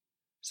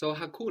So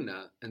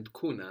hakuna and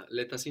kuna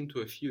let us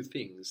into a few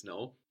things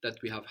now,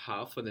 that we have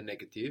ha for the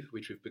negative,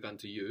 which we've begun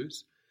to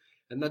use,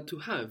 and that to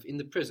have in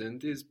the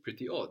present is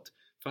pretty odd,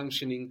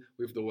 functioning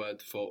with the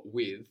word for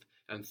with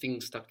and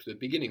things stuck to the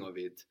beginning of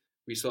it.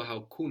 We saw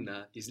how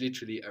kuna is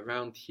literally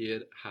around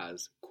here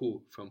has,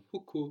 ku from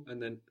huku,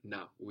 and then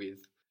na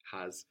with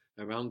has.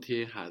 Around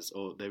here has,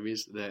 or there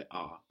is, there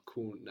are,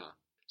 kuna.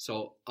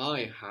 So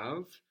I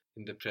have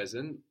in the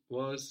present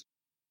was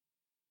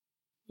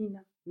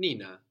Nina.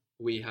 Nina.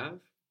 We have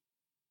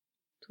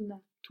Tuna.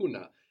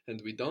 Tuna.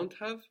 And we don't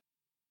have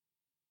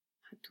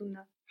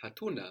Hatuna.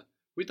 Hatuna.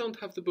 We don't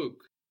have the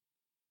book.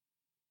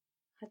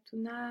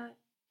 Hatuna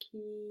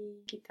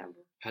kitabu.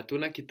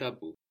 Hatuna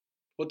kitabu.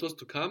 What was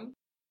to come?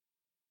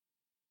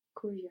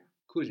 Kuja.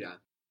 Kuja.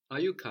 Are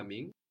you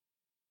coming?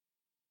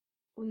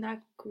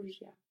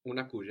 Unakuja.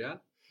 Unakuja.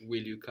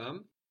 Will you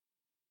come?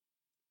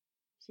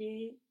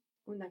 Je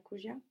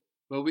unakuja.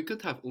 Well, we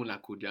could have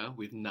unakuja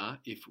with na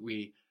if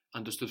we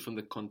understood from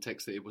the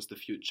context that it was the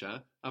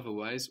future.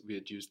 Otherwise, we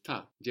had used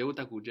ta. Je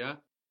utakuja.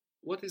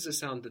 What is the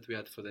sound that we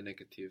had for the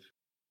negative?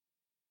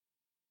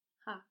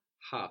 Ha.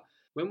 Ha.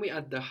 When we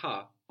add the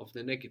ha of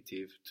the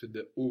negative to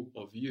the u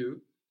of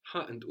you,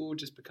 ha and u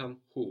just become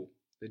hu.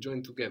 They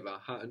join together.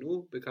 Ha and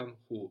u become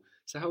hu.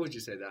 So how would you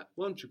say that?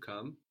 Won't you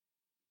come?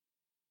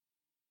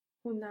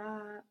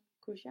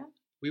 Unakuja.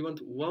 We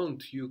want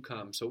won't you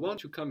come. So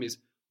won't you come is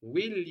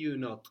will you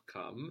not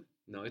come?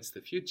 No, it's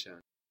the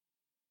future.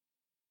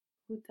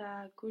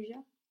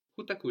 Utakuja.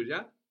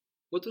 Hutakuja.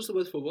 What was the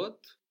word for what?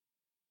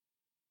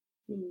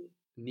 Nini.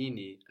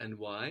 Nini. And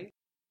why?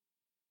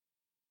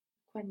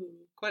 Kwa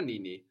nini. Kwa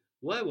nini.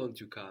 Why won't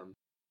you come?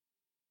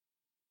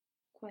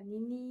 Kwa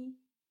nini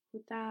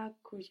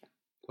hutakuja.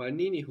 Kwa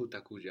nini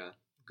hutakuja?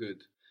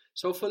 Good.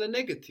 So for the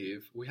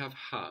negative, we have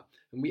ha,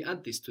 and we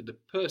add this to the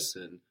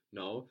person,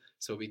 no?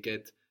 So we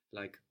get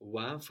like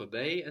wa for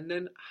they, and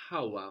then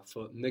hawa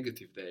for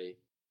negative they.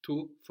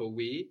 Tu for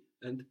we,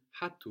 and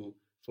hatu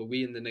for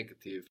we in the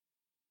negative.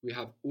 We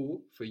have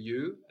u for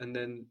you, and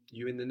then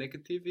you in the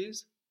negative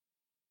is?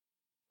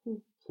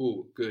 Hu.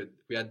 Hu. Good.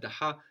 We add the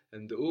ha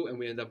and the u, and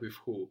we end up with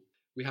hu.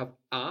 We have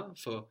a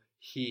for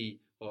he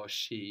or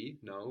she,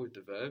 no, with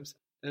the verbs.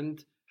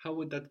 And how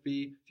would that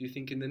be, do you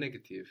think, in the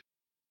negative?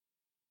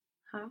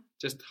 Ha.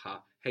 Just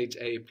ha.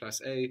 Ha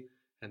plus a,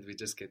 and we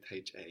just get ha,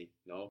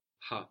 no?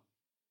 Ha.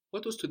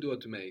 What was to do or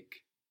to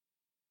make?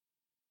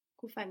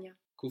 Kufanya.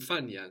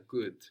 Kufanya.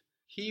 Good.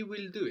 He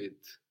will do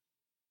it.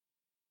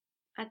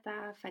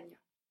 Atafanya.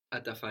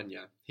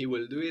 Atafanya. He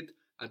will do it.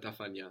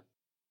 Atafanya.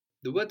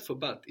 The word for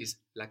but is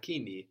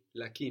lakini.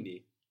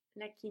 Lakini.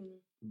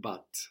 Lakini.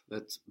 But.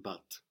 That's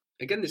but.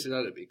 Again, this is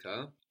Arabic,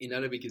 huh? In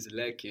Arabic is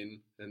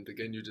lakin, and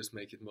again you just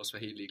make it more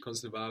Swahili.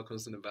 Consonant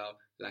vowel,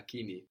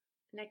 lakini.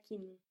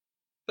 Lakini.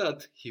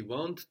 But he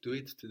won't do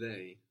it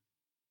today.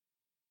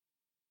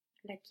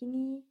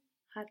 Lakini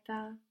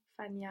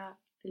hatafanya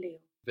leo.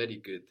 Very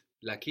good.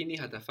 Lakini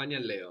hatafanya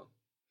leo.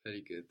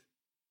 Very good.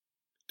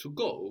 To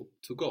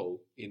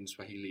go in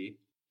Swahili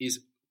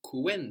is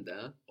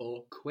kuenda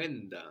or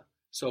kwenda.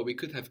 So we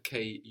could have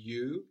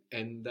ku,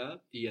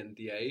 enda,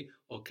 enda,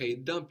 or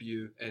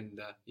kw,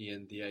 enda,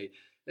 enda.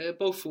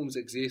 Both forms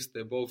exist,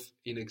 they're both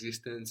in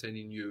existence and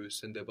in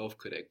use, and they're both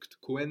correct.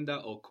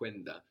 Kuenda or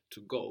kwenda,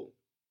 to go.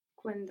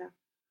 Kwenda.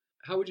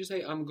 How would you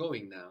say I'm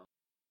going now?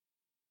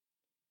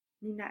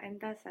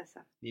 Ninaenda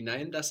sasa.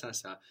 Ninaenda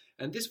sasa.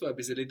 And this verb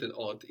is a little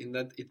odd in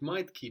that it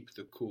might keep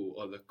the ku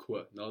or the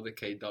kw, no, the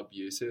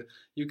kw. So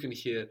you can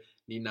hear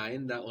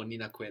ninaenda or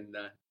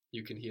ninakwenda.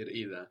 You can hear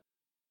either.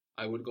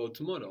 I will go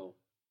tomorrow.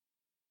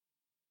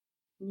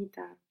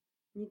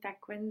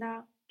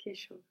 Nitakwenda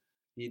kesho.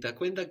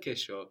 Nitakwenda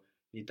kesho.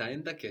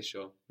 Nitaenda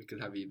kesho. We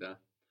could have either.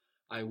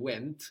 I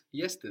went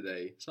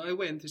yesterday. So I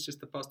went is just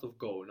the past of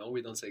go. No,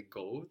 we don't say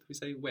go. We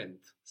say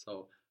went.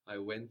 So I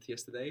went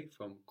yesterday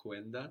from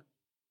kuenda.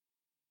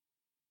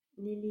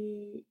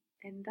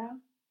 Nilikwenda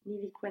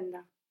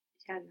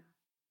jana.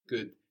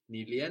 Good.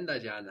 Nilienda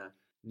jana.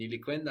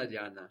 Nilikwenda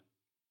jana.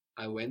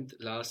 I went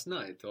last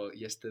night or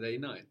yesterday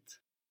night.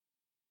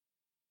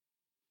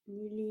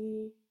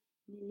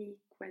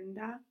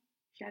 Nilikwenda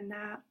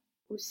jana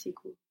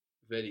usiku.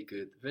 Very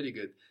good, very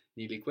good.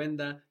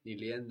 Nilikwenda,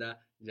 nilienda,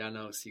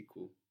 jana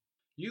usiku.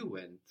 You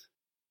went.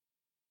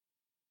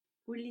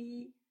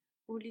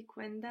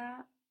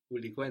 Ulikwenda.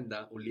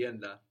 Ulikwenda,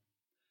 ulienda.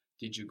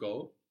 Did you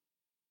go?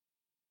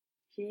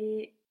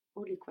 Je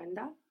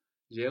ulikwenda.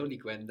 Je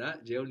ulikwenda,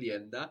 je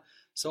ulienda.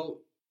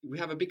 So we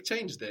have a big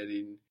change there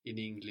in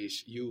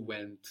English. You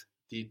went,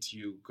 did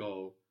you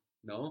go?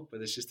 No, but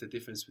there's just a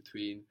difference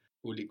between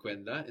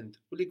ulikwenda and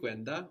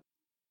ulikwenda.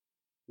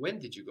 When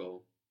did you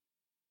go?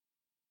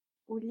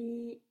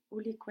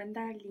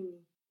 Ulikwenda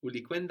lini.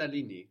 Ulikwenda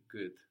lini.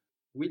 Good.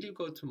 Will you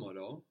go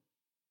tomorrow?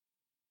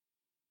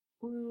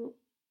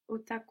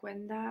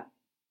 Utakwenda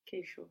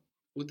kesho.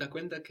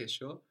 Utakwenda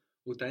kesho.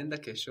 Utaenda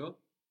kesho.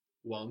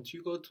 Won't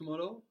you go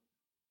tomorrow?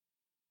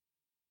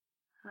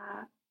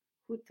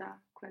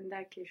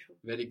 Hutakwenda kesho.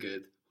 Very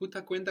good.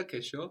 Hutakwenda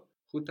kesho.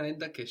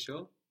 Hutaenda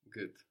kesho.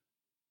 Good.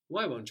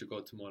 Why won't you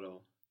go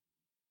tomorrow?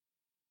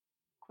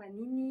 Kwa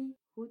nini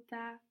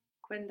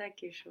hutakwenda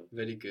kesho?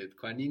 Very good.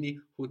 Kwa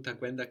nini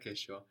hutakwenda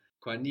kesho?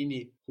 Kwa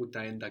nini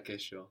hutaenda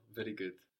kesho? Very good.